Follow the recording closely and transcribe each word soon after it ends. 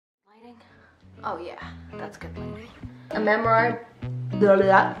Oh yeah, that's a good one. A memoir. Blah,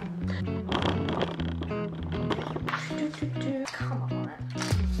 blah. Come on.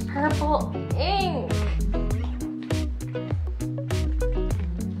 Purple ink.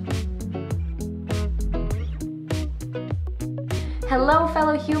 Hello,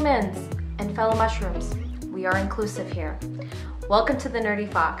 fellow humans and fellow mushrooms. We are inclusive here. Welcome to the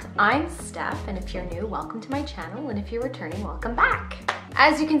Nerdy Fox. I'm Steph, and if you're new, welcome to my channel, and if you're returning, welcome back.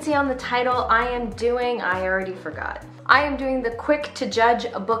 As you can see on the title, I am doing the quick to judge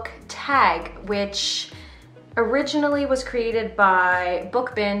a book tag, which originally was created by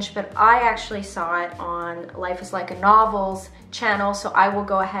Bookbinge, but I actually saw it on Life is Like a Novel's channel, so I will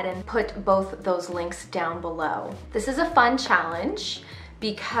go ahead and put both those links down below. This is a fun challenge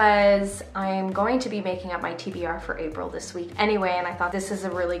because I'm going to be making up my TBR for April this week anyway, and I thought this is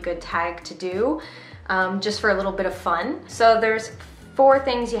a really good tag to do, just for a little bit of fun. So there's 4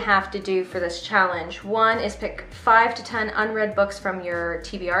 things you have to do for this challenge. 1 is pick 5 to 10 unread books from your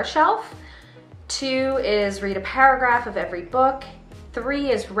TBR shelf. 2 is read a paragraph of every book.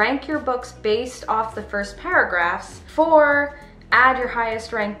 3 is rank your books based off the first paragraphs. 4, add your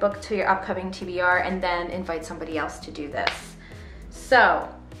highest ranked book to your upcoming TBR and then invite somebody else to do this.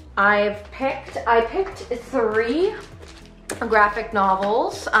 So I picked 3 graphic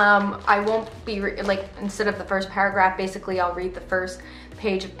novels. I won't be like, instead of the first paragraph, basically I'll read the first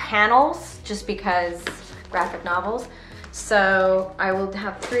page of panels just because graphic novels. So I will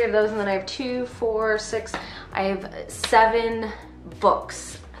have 3 of those, and then I have 2, 4, 6, I have 7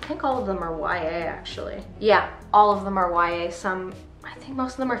 books. I think all of them are YA actually. Yeah, all of them are YA. I think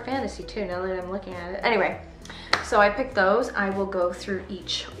most of them are fantasy too, now that I'm looking at it. Anyway, so I picked those. I will go through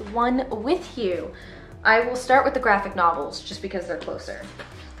each one with you. I will start with the graphic novels just because they're closer.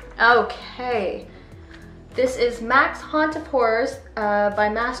 Okay, this is Mac's Haunt of Horrors by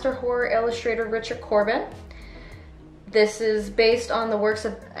master horror illustrator Richard Corben. This is based on the works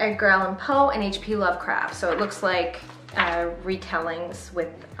of Edgar Allan Poe and H.P. Lovecraft, so it looks like retellings with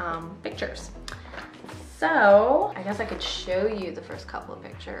pictures. So I guess I could show you the first couple of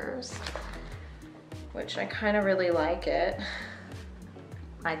pictures, which I kind of really like it.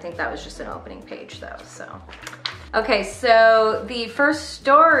 I think that was just an opening page though, so. Okay, so the first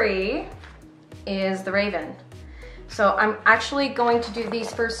story is The Raven. So I'm actually going to do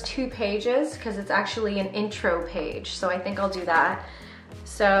these first 2 pages because it's actually an intro page, so I think I'll do that.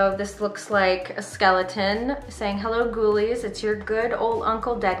 So this looks like a skeleton saying, "Hello ghoulies, it's your good old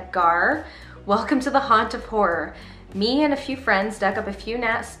Uncle Edgar. Welcome to the Haunt of Horror. Me and a few friends dug up a few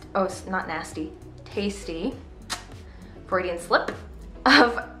tasty, Freudian slip,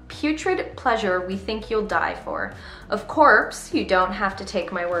 of putrid pleasure we think you'll die for. Of course, you don't have to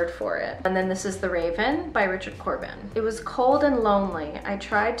take my word for it." And then this is The Raven by Richard Corben. "It was cold and lonely. I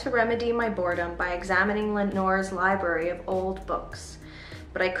tried to remedy my boredom by examining Lenore's library of old books,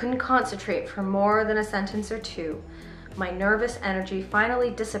 but I couldn't concentrate for more than a sentence or 2. My nervous energy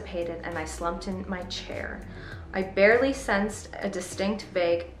finally dissipated and I slumped in my chair. I barely sensed a distinct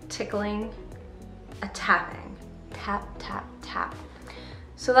vague tickling, a tapping. Tap, tap, tap."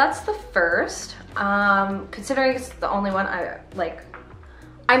 So that's the first. Considering it's the only one,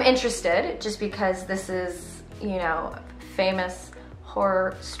 I'm interested just because this is, you know, famous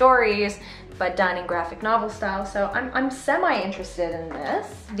horror stories, but done in graphic novel style. So I'm semi-interested in this.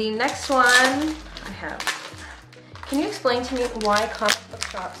 The next one I have. Can you explain to me why comic book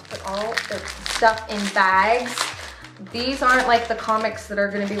shops put all their stuff in bags? These aren't like the comics that are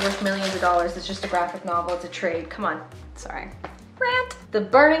gonna be worth millions of dollars. It's just a graphic novel, it's a trade. Come on, sorry. Rant. The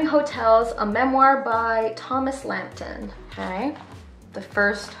Burning Hotels, a memoir by Thomas Lampion. Okay, The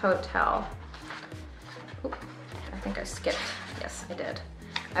First Hotel. Oop, I think I skipped. Yes, I did.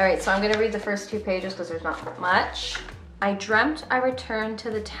 All right, so I'm gonna read the first 2 pages because there's not much. "I dreamt I returned to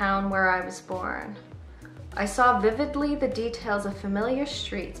the town where I was born. I saw vividly the details of familiar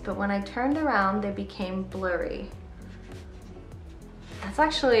streets, but when I turned around, they became blurry." That's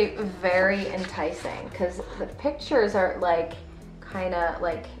actually very enticing because the pictures are like kind of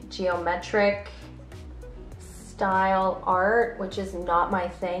like geometric style art, which is not my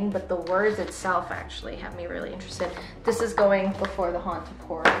thing, but the words itself actually have me really interested. This is going before the Haunt of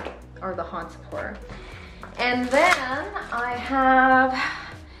Horror, or the Haunts of Horror. And then I have,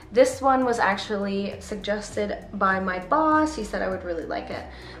 this one was actually suggested by my boss. He said I would really like it,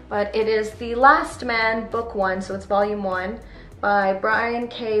 but it is The Last Man, book 1, so it's volume 1, by Brian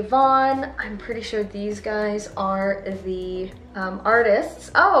K. Vaughn. I'm pretty sure these guys are the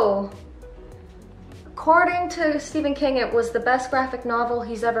artists. Oh, according to Stephen King, it was the best graphic novel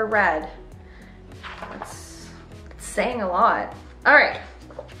he's ever read. That's saying a lot. All right,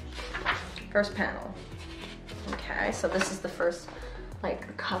 First panel. Okay, so this is the first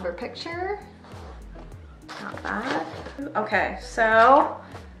like cover picture. Not bad. Okay, so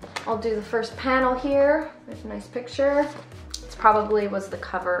I'll do the first panel here. There's a nice picture. This probably was the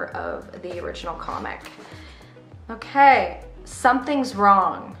cover of the original comic. Okay, something's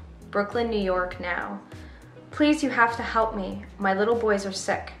wrong. Brooklyn, New York now. Please, you have to help me. My little boys are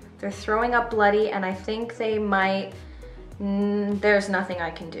sick. They're throwing up bloody and I think they might, there's nothing I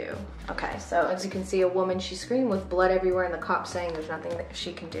can do. Okay, so as you can see, a woman, she's screaming with blood everywhere and the cop's saying there's nothing that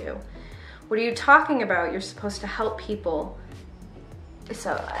she can do. What are you talking about? You're supposed to help people.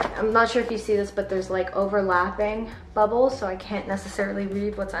 So I'm not sure if you see this, but there's like overlapping bubbles, so I can't necessarily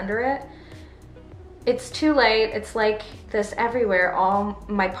read what's under it. It's too late. It's like this everywhere. All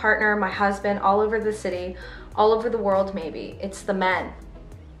my partner, my husband, all over the city, all over the world maybe. It's the men.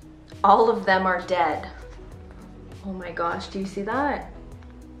 All of them are dead. Oh my gosh, do you see that?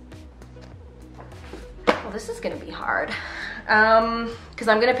 Well, this is gonna be hard. Because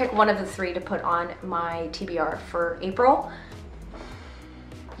I'm gonna pick one of the three to put on my TBR for April.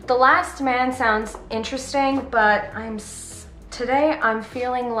 The Last Man sounds interesting, but today I'm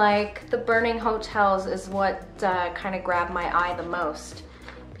feeling like the burning hotels is what kind of grabbed my eye the most,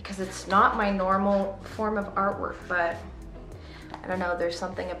 because it's not my normal form of artwork, but I don't know, there's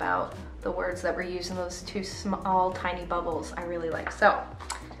something about the words that were used in those two small tiny bubbles I really like. So,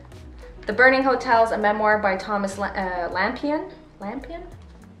 The Burning Hotels, a memoir by Thomas Lampion.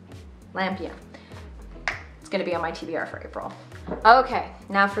 It's gonna be on my TBR for April. Okay,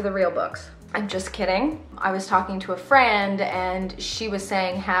 now for the real books. I'm just kidding. I was talking to a friend and she was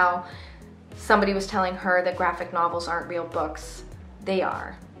saying how somebody was telling her that graphic novels aren't real books. They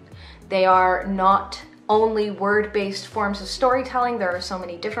are. They are not only word-based forms of storytelling. There are so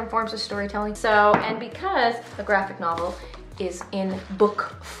many different forms of storytelling. So, and because a graphic novel is in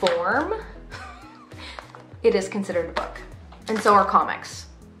book form, it is considered a book. And so are comics.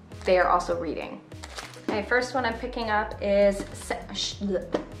 They are also reading. Okay, first one I'm picking up is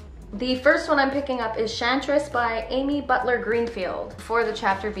Chantress by Amy Butler Greenfield. Before the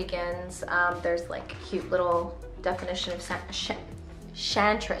chapter begins, there's like a cute little definition of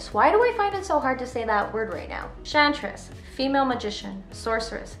Chantress. Why do I find it so hard to say that word right now? Chantress, female magician,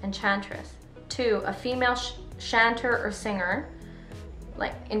 sorceress, enchantress. 2, a female chanter or singer.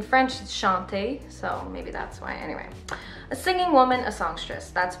 Like in French, it's chanter, so maybe that's why. Anyway, a singing woman, a songstress.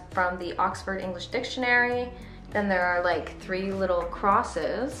 That's from the Oxford English Dictionary. Then there are like 3 little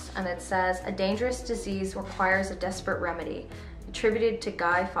crosses, and it says, a dangerous disease requires a desperate remedy. Attributed to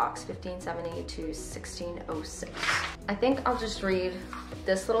Guy Fawkes, 1570 to 1606. I think I'll just read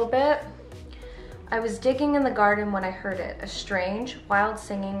this little bit. I was digging in the garden when I heard it, a strange, wild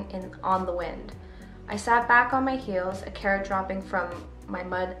singing on the wind. I sat back on my heels, a carrot dropping from my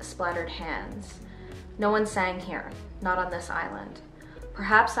mud-splattered hands. No one sang here, not on this island.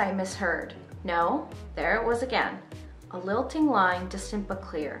 Perhaps I misheard. No, there it was again. A lilting line, distant but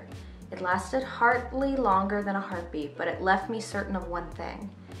clear. It lasted hardly longer than a heartbeat, but it left me certain of one thing.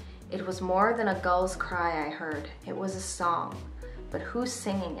 It was more than a gull's cry I heard. It was a song. But who's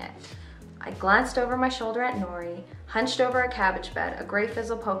singing it? I glanced over my shoulder at Nori, hunched over a cabbage bed, a gray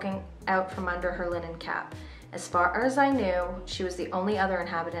fizzle poking out from under her linen cap. As far as I knew, she was the only other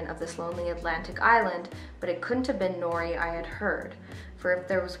inhabitant of this lonely Atlantic island, but it couldn't have been Nori I had heard. For if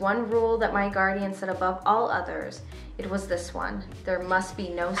there was one rule that my guardian set above all others, it was this one. There must be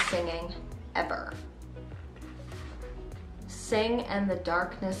no singing, ever. Sing and the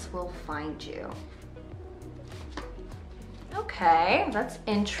darkness will find you. Okay, that's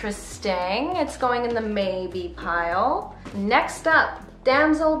interesting. It's going in the maybe pile. Next up,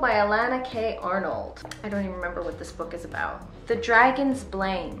 Damsel by Alana K. Arnold. I don't even remember what this book is about. The Dragon's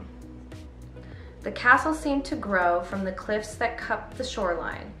Blame. The castle seemed to grow from the cliffs that cupped the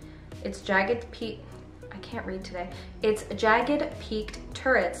shoreline. Its jagged peaked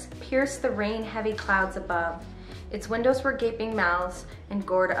turrets pierced the rain-heavy clouds above. Its windows were gaping mouths and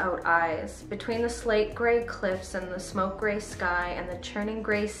gored-out eyes. Between the slate-gray cliffs and the smoke-gray sky and the churning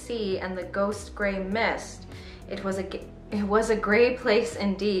gray sea and the ghost-gray mist, it was a gray place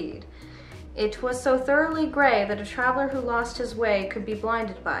indeed. It was so thoroughly gray that a traveler who lost his way could be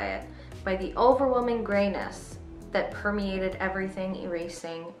blinded by it, by the overwhelming grayness that permeated everything,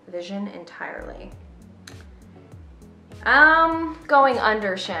 erasing vision entirely. Going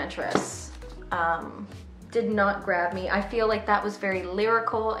under Chantress. Did not grab me. I feel like that was very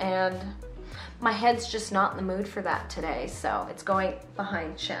lyrical and my head's just not in the mood for that today, so it's going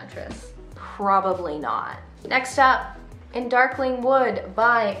behind Chantress. Probably not. Next up, In Darkling Wood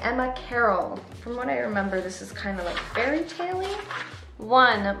by Emma Carrol. From what I remember, this is kind of like fairy tale-y.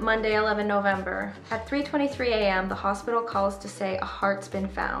 1, Monday, 11 November. At 3:23 a.m., the hospital calls to say a heart's been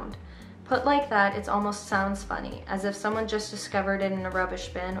found. Put like that, it almost sounds funny, as if someone just discovered it in a rubbish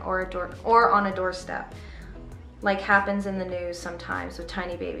bin or on a doorstep, like happens in the news sometimes with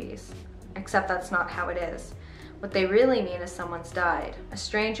tiny babies. Except that's not how it is. What they really mean is someone's died. A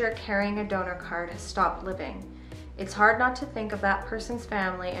stranger carrying a donor card has stopped living. It's hard not to think of that person's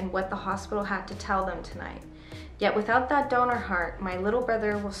family and what the hospital had to tell them tonight. Yet without that donor heart, my little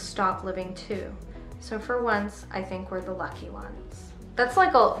brother will stop living too. So for once, I think we're the lucky ones. That's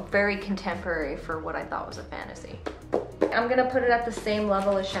like a very contemporary for what I thought was a fantasy. I'm gonna put it at the same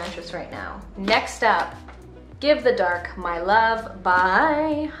level as Chantress right now. Next up, Give the Dark My Love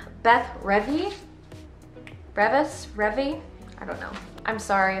by Beth Revis? I don't know. I'm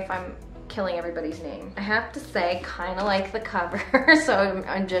sorry if I'm killing everybody's name. I have to say, kind of like the cover, so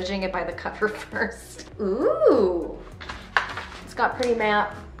I'm judging it by the cover first. Ooh, it's got pretty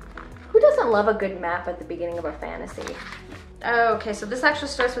map. Who doesn't love a good map at the beginning of a fantasy? Okay, so this actually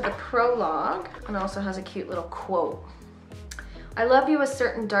starts with a prologue and also has a cute little quote. I love you as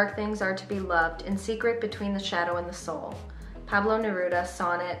certain dark things are to be loved, in secret between the shadow and the soul. Pablo Neruda,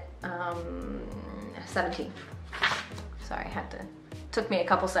 Sonnet 17. Sorry, took me a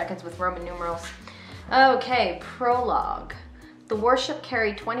couple seconds with Roman numerals. Okay, prologue. The warship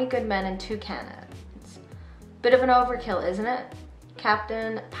carried 20 good men and 2 cannons. Bit of an overkill, isn't it?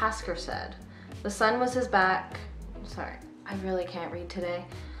 Captain Pasker said. The sun was his back. Sorry, I really can't read today.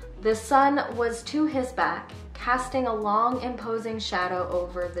 The sun was to his back, casting a long, imposing shadow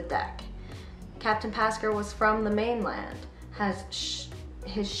over the deck. Captain Pasker was from the mainland.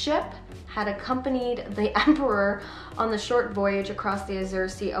 His ship had accompanied the Emperor on the short voyage across the Azure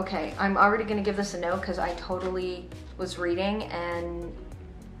Sea. Okay, I'm already gonna give this a no because I totally was reading and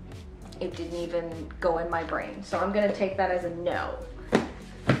it didn't even go in my brain. So I'm gonna take that as a no.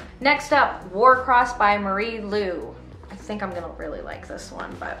 Next up, Warcross by Marie Lu. I think I'm gonna really like this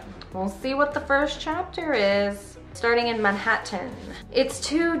one, but we'll see what the first chapter is. Starting in Manhattan. It's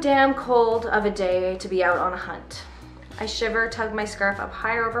too damn cold of a day to be out on a hunt. I shiver, tug my scarf up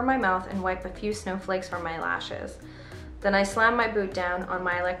higher over my mouth, and wipe a few snowflakes from my lashes. Then I slam my boot down on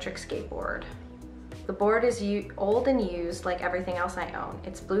my electric skateboard. The board is old and used like everything else I own.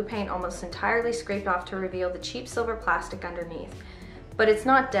 Its blue paint almost entirely scraped off to reveal the cheap silver plastic underneath. But it's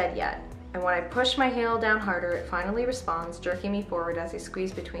not dead yet, and when I push my heel down harder, it finally responds, jerking me forward as I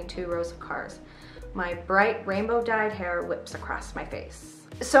squeeze between 2 rows of cars. My bright rainbow-dyed hair whips across my face.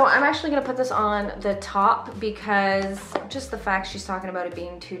 So I'm actually gonna put this on the top because just the fact she's talking about it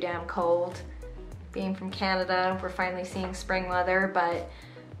being too damn cold. Being from Canada, we're finally seeing spring weather, but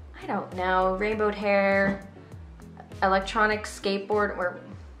I don't know, rainbowed hair, electronic skateboard, or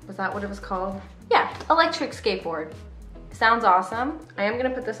was that what it was called? Yeah, electric skateboard. Sounds awesome. I am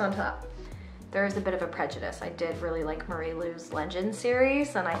gonna put this on top. There is a bit of a prejudice. I did really like Marie Lu's Legend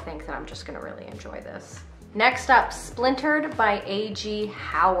series, and I think that I'm just gonna really enjoy this. Next up, Splintered by A.G.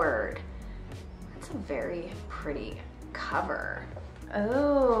 Howard. That's a very pretty cover.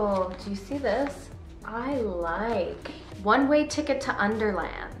 Oh, do you see this? I like One-Way Ticket to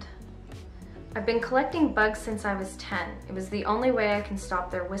Underland. I've been collecting bugs since I was 10. It was the only way I can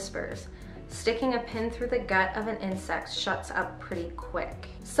stop their whispers. Sticking a pin through the gut of an insect shuts up pretty quick.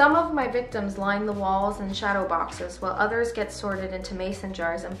 Some of my victims line the walls and shadow boxes, while others get sorted into mason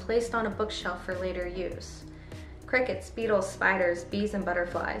jars and placed on a bookshelf for later use. Crickets, beetles, spiders, bees, and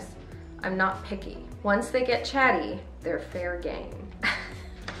butterflies. I'm not picky. Once they get chatty, they're fair game.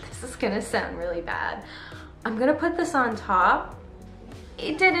 This is gonna sound really bad. I'm gonna put this on top.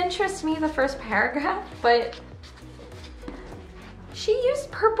 It did interest me, the first paragraph, but she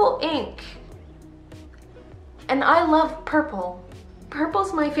used purple ink. And I love purple.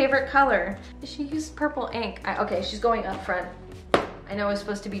 Purple's my favorite color. She used purple ink. Okay, she's going up front. I know I was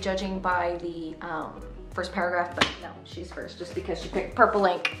supposed to be judging by the first paragraph, but no, she's first just because she picked purple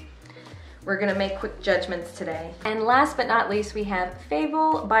ink. We're gonna make quick judgments today. And last but not least, we have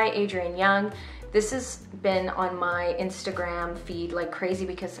Fable by Adrienne Young. This has been on my Instagram feed like crazy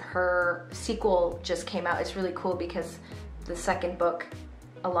because her sequel just came out. It's really cool because the second book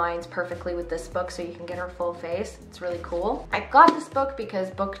aligns perfectly with this book, so you can get her full face. It's really cool. I got this book because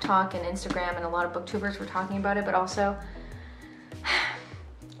Book Talk and Instagram and a lot of booktubers were talking about it, but also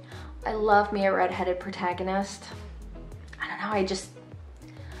I love me a redheaded protagonist. I don't know,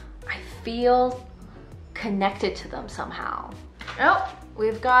 I feel connected to them somehow. Oh,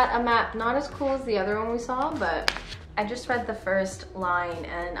 we've got a map, not as cool as the other one we saw, but I just read the first line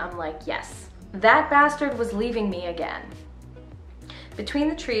and I'm like, yes, that bastard was leaving me again. Between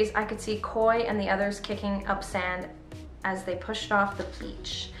the trees, I could see Coy and the others kicking up sand as they pushed off the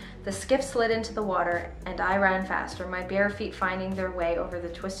beach. The skiff slid into the water, and I ran faster, my bare feet finding their way over the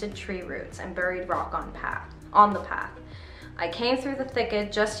twisted tree roots and buried rock on the path. I came through the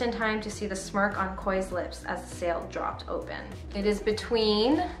thicket just in time to see the smirk on Koi's lips as the sail dropped open. It is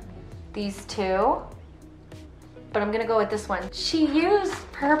between these two, but I'm gonna go with this one. She used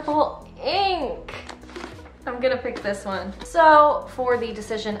purple ink. I'm gonna pick this one. So for the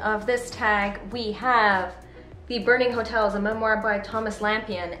decision of this tag, we have The Burning Hotels, a memoir by Thomas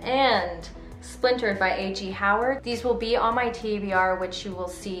Lampion, and Splintered by A.G. Howard. These will be on my TBR, which you will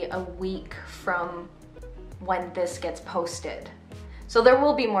see a week from when this gets posted. So there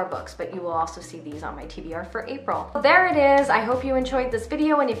will be more books, but you will also see these on my TBR for April. There it is. I hope you enjoyed this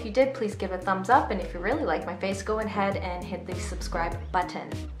video, and if you did, please give a thumbs up, and if you really like my face, go ahead and hit the subscribe button.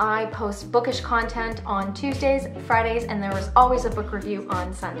 I post bookish content on Tuesdays, Fridays, and there is always a book review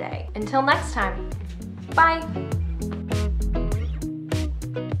on Sunday. Until next time, bye!